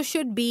also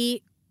should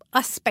be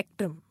a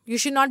spectrum. You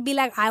should not be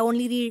I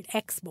only read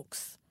X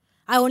books.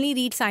 I only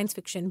read science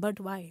fiction. But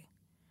why?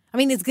 I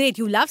mean, it's great.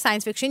 You love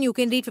science fiction. You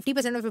can read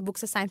 50% of your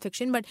books as science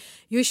fiction, but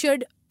you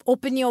should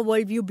open your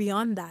worldview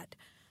beyond that.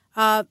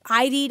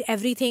 I read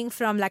everything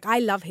from I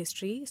love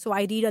history. So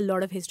I read a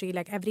lot of history.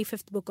 Every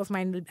 5th book of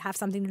mine will have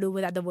something to do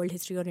with either world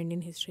history or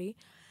Indian history.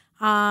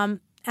 And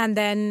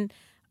then,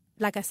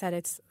 like I said,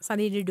 it's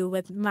something to do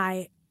with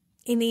my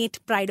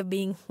innate pride of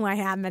being who I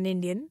am, an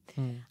Indian.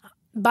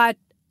 But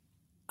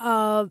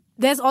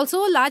there's also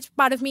a large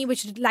part of me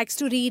which likes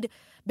to read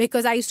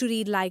because I used to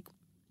read like,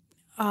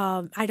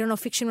 I don't know,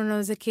 fiction when I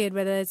was a kid,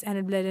 whether it's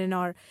Enid Blyton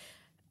or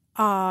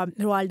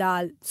Roald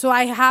Dahl. So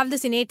I have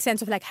this innate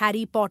sense of like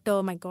Harry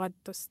Potter. My God,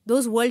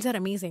 those worlds are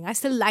amazing. I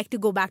still like to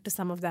go back to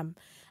some of them.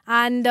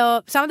 And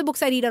some of the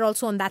books I read are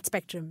also on that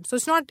spectrum. So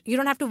it's not, you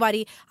don't have to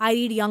worry. I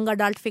read young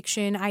adult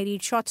fiction. I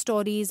read short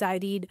stories. I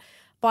read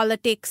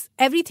politics,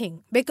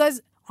 everything.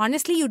 Because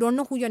honestly, you don't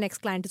know who your next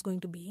client is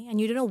going to be. And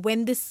you don't know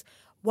when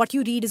what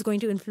you read is going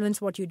to influence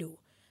what you do.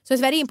 So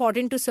it's very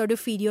important to sort of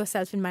feed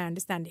yourself in my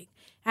understanding.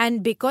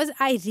 And because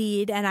I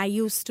read and I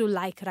used to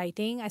like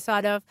writing, I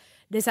sort of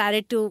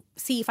decided to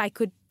see if I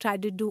could try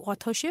to do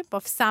authorship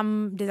of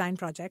some design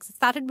projects. It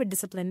started with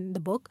Discipline, the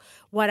book,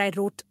 where I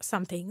wrote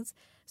some things.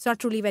 It's not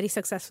truly very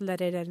successful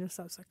at it, and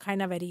I was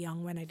kind of very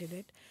young when I did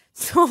it.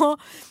 So,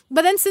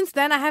 but then since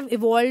then I have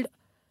evolved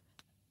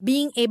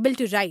being able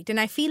to write. And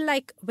I feel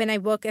like when I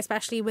work,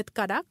 especially with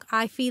Kadak,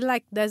 I feel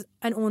like there's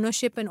an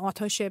ownership and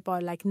authorship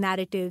or like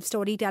narrative,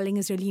 storytelling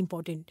is really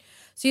important.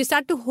 So you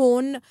start to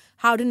hone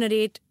how to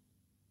narrate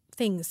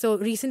things. So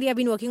recently I've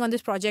been working on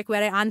this project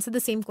where I answer the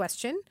same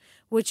question,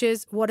 which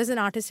is, what is an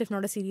artist if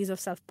not a series of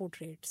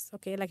self-portraits?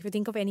 Okay, like if you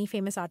think of any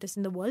famous artist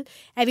in the world,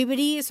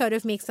 everybody sort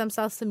of makes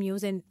themselves the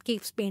muse and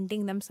keeps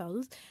painting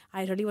themselves.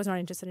 I really was not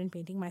interested in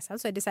painting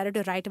myself, so I decided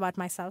to write about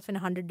myself in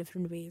 100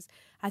 different ways.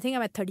 I think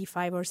I'm at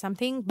 35 or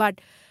something, but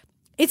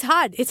it's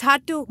hard. It's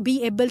hard to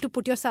be able to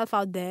put yourself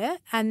out there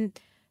and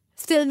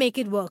still make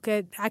it work.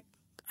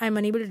 I'm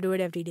unable to do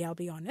it every day, I'll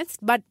be honest,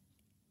 but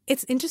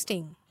it's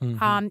interesting.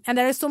 Mm-hmm. And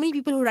there are so many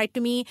people who write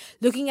to me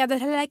looking at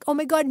that, like, oh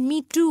my God,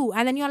 me too.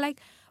 And then you're like,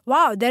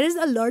 wow, there is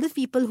a lot of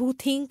people who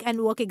think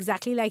and work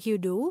exactly like you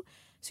do.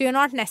 So you're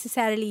not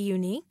necessarily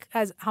unique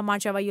as how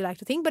much ever you like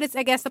to think, but it's,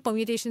 I guess, the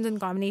permutations and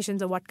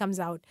combinations of what comes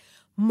out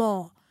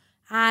more.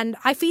 And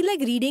I feel like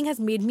reading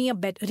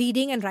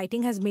and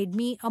writing has made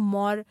me a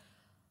more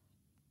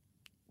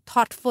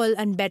thoughtful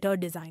and better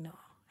designer.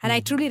 And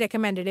I truly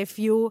recommend it. If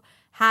you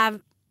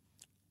have,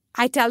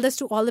 I tell this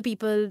to all the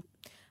people,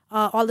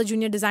 all the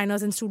junior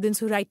designers and students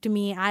who write to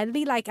me, I'll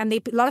be like, and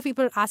a lot of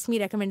people ask me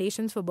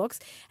recommendations for books.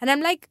 And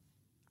I'm like,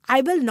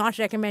 I will not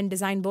recommend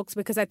design books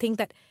because I think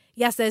that,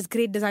 yes, there's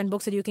great design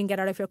books that you can get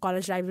out of your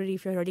college library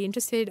if you're already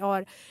interested,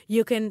 or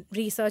you can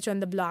research on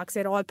the blogs.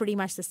 They're all pretty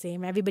much the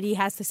same. Everybody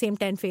has the same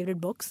 10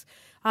 favorite books.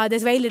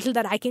 There's very little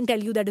that I can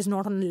tell you that is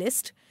not on the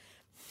list.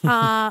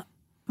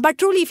 But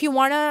truly, if you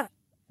want to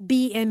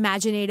be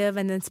imaginative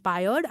and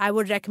inspired, I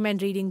would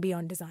recommend reading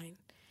Beyond Design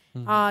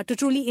to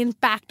truly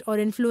impact or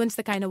influence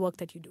the kind of work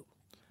that you do.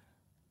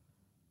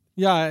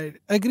 Yeah, I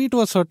agree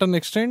to a certain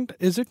extent.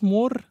 Is it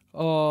more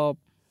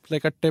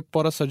like a tip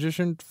or a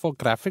suggestion for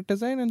graphic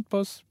design and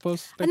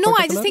No,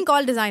 I just think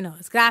all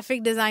designers,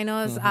 graphic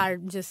designers are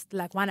just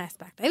like one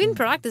aspect. Even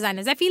product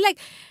designers. I feel like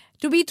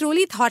to be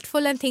truly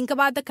thoughtful and think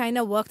about the kind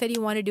of work that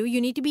you want to do, you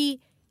need to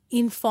be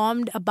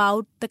informed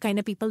about the kind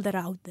of people that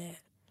are out there.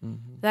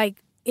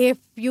 Like, if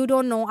you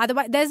don't know,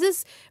 otherwise, there's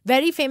this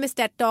very famous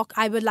TED Talk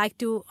I would like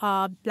to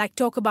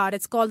talk about.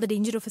 It's called The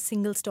Danger of a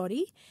Single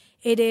Story.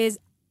 It is,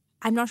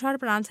 I'm not sure how to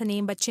pronounce her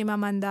name, but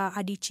Chimamanda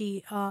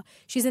Adichie.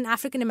 She's an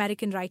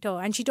African-American writer.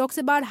 And she talks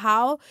about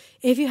how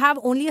if you have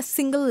only a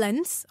single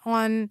lens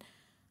on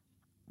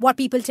what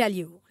people tell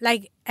you,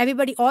 like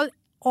everybody, all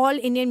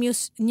Indian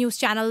news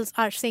channels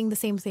are saying the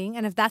same thing.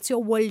 And if that's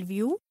your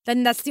worldview,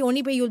 then that's the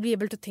only way you'll be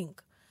able to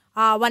think.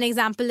 One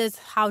example is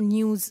how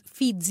news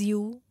feeds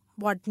you,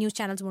 what news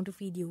channels want to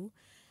feed you.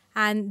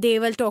 And they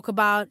will talk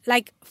about,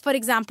 like, for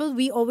example,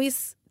 we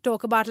always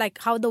talk about like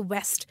how the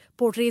West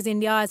portrays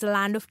India as a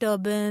land of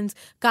turbans,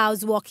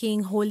 cows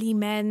walking, holy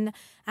men,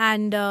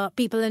 and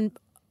people in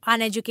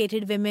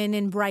uneducated women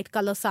in bright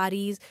color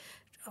saris.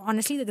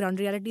 Honestly, the ground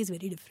reality is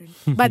very different.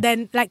 But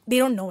then, like, they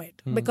don't know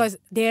it because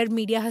their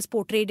media has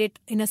portrayed it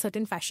in a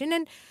certain fashion.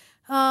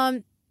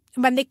 And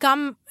when they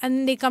come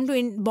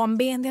to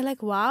Bombay and they're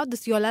like, wow,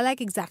 this y'all are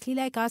like exactly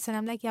like us. And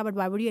I'm like, yeah, but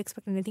why would you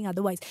expect anything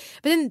otherwise?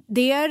 But then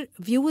their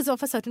view is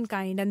of a certain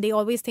kind, and they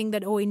always think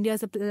that, oh, India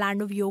is a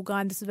land of yoga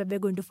and this is where we're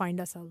going to find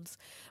ourselves.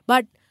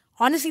 But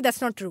honestly, that's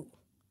not true.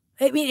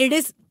 I mean, it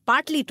is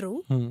partly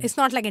true. It's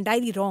not like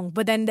entirely wrong.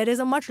 But then there is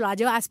a much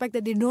larger aspect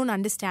that they don't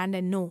understand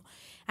and know.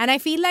 And I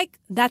feel like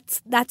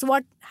that's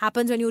what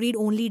happens when you read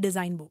only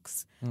design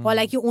books or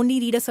like you only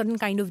read a certain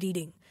kind of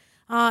reading.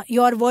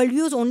 Your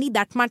worldview is only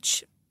that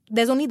much.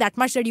 There's only that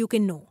much that you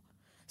can know.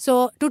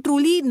 So to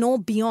truly know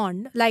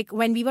beyond, like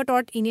when we were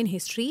taught Indian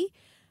history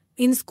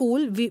in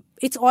school,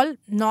 it's all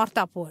north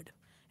upward.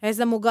 As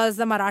the Mughals,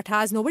 the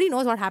Marathas, nobody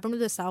knows what happened to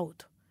the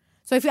south.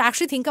 So if you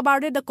actually think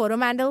about it, the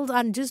Coromandels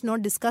are just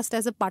not discussed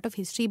as a part of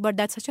history, but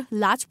that's such a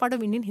large part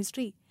of Indian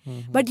history.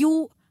 But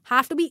you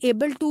have to be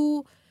able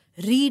to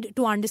read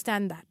to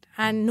understand that.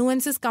 And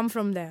nuances come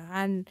from there.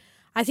 And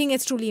I think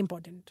it's truly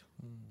important.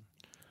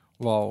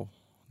 Wow.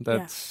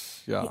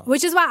 That's, yeah.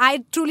 Which is why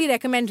I truly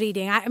recommend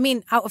reading. I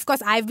mean, of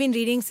course, I've been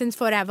reading since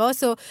forever.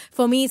 So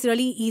for me, it's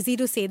really easy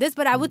to say this.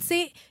 But I would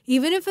say,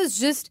 even if it's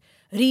just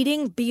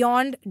reading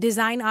beyond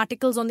design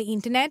articles on the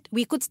internet,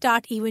 we could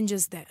start even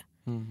just there.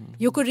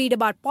 You could read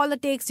about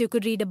politics, you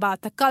could read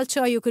about the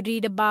culture, you could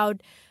read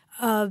about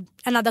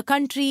another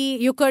country.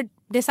 You could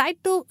decide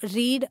to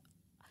read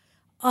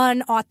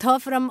an author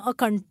from a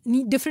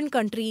different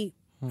country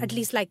at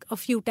least like a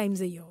few times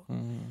a year.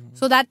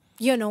 So that,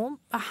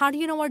 how do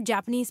you know what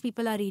Japanese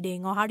people are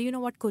reading, or how do you know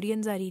what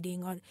Koreans are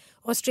reading, or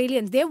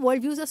Australians? Their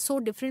worldviews are so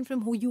different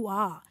from who you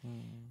are.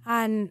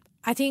 And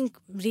I think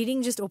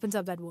reading just opens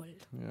up that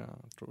world. Yeah,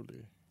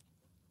 truly.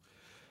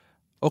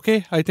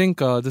 Okay, I think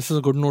this is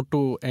a good note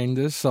to end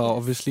this.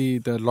 Obviously,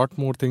 there are a lot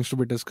more things to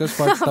be discussed,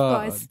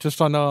 but just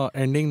on a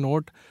ending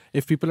note,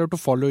 if people have to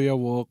follow your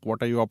work,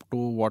 what are you up to?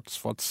 What's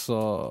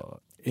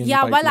in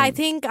pipeline? Well, I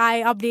think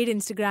I update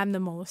Instagram the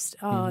most.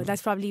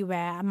 That's probably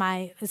where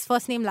it's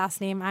first name,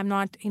 last name. I'm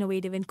not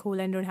innovative and cool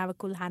and don't have a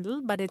cool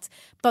handle, but it's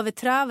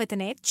Pavitra with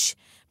an H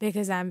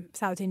because I'm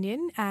South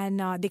Indian, and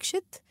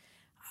Dikshit.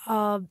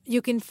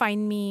 You can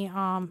find me.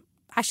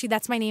 Actually,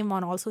 that's my name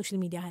on all social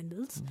media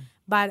handles.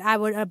 But I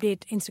would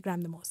update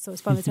Instagram the most. So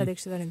it's Pavitra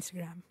Dikshit on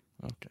Instagram.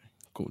 Okay,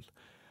 cool.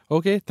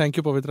 Okay, thank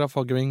you, Pavitra,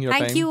 for giving your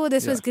time. Thank you.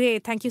 This was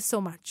great. Thank you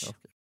so much. Okay.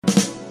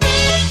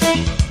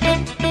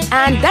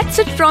 And that's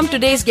it from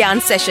today's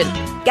Gyan session.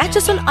 Catch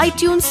us on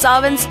iTunes,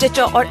 Saavn,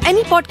 Stitcher, or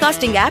any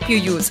podcasting app you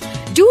use.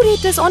 Do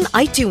rate us on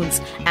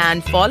iTunes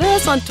and follow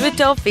us on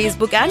Twitter,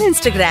 Facebook, and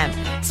Instagram.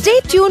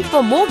 Stay tuned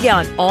for more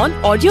Gyan on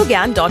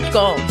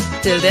audiogyan.com.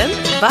 Till then,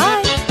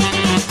 bye.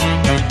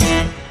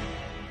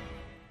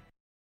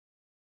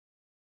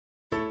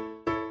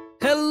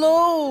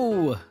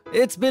 Hello!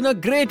 It's been a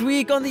great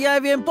week on the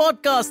IVM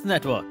Podcast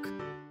Network.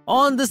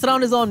 On This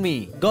Round is on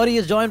Me, Gauri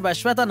is joined by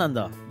Shweta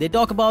Nanda. They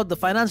talk about the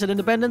financial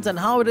independence and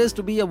how it is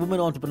to be a woman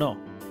entrepreneur.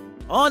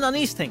 On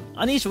Anish Thing,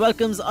 Anish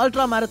welcomes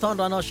ultra-marathon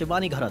runner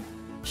Shivani Gharat.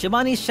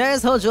 Shivani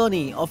shares her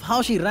journey of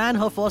how she ran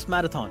her first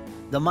marathon,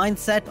 the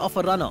mindset of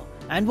a runner,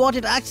 and what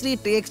it actually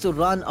takes to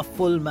run a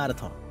full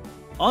marathon.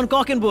 On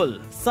Cock and Bull,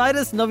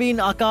 Cyrus, Naveen,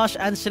 Akash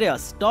and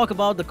Shreyas talk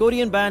about the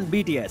Korean band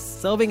BTS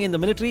serving in the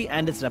military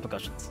and its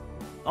repercussions.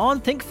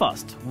 On Think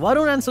Fast,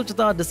 Varun and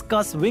Suchita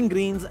discuss Wing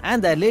Greens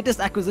and their latest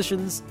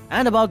acquisitions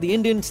and about the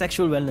Indian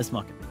sexual wellness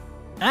market.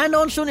 And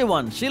on Shunya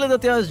One, Sheila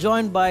Datya is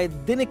joined by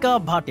Dinika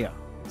Bhatia,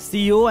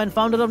 CEO and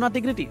founder of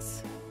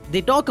Nuttigritties.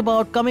 They talk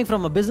about coming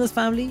from a business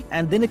family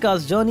and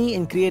Dinika's journey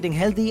in creating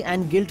healthy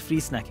and guilt-free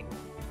snacking.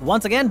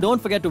 Once again,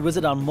 don't forget to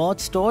visit our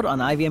merch store on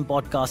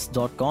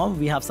ivmpodcast.com.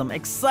 We have some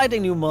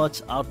exciting new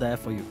merch out there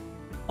for you.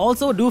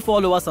 Also, do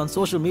follow us on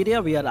social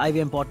media. We are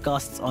IVM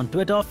Podcasts on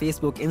Twitter,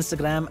 Facebook,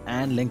 Instagram,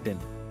 and LinkedIn.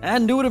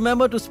 And do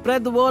remember to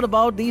spread the word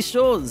about these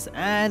shows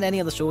and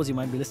any other shows you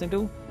might be listening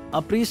to.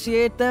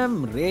 Appreciate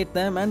them, rate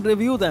them, and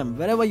review them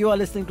wherever you are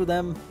listening to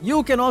them.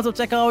 You can also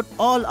check out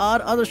all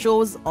our other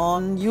shows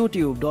on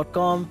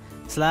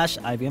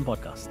youtube.com/IVM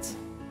Podcasts.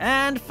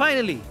 And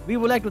finally, we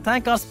would like to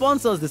thank our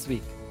sponsors this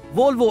week.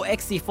 Volvo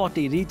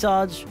XC40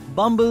 Recharge,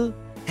 Bumble,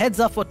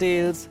 Heads Up for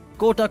Tails,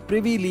 Kotak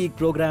Privy League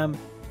Program,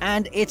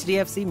 and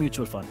HDFC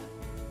Mutual Fund.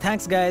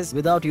 Thanks guys,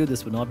 without you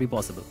this would not be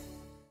possible.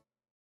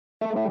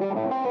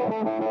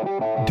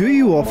 Do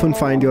you often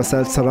find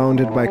yourself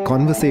surrounded by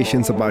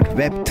conversations about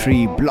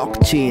Web3,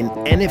 blockchain,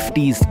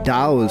 NFTs,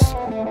 DAOs?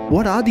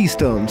 What are these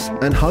terms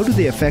and how do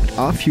they affect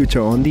our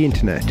future on the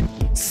internet?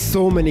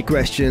 So many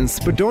questions,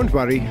 but don't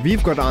worry,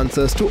 we've got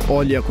answers to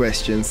all your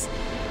questions.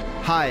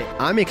 Hi,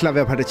 I'm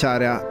Eklavya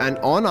Bhattacharya, and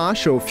on our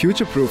show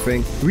Future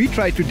Proofing, we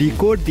try to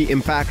decode the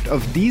impact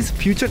of these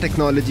future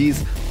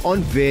technologies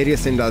on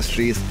various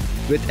industries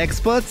with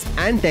experts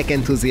and tech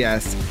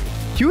enthusiasts.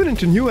 Tune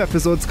into new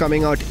episodes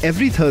coming out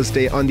every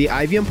Thursday on the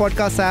IVM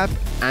Podcast app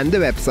and the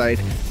website,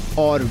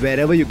 or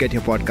wherever you get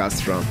your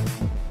podcasts from.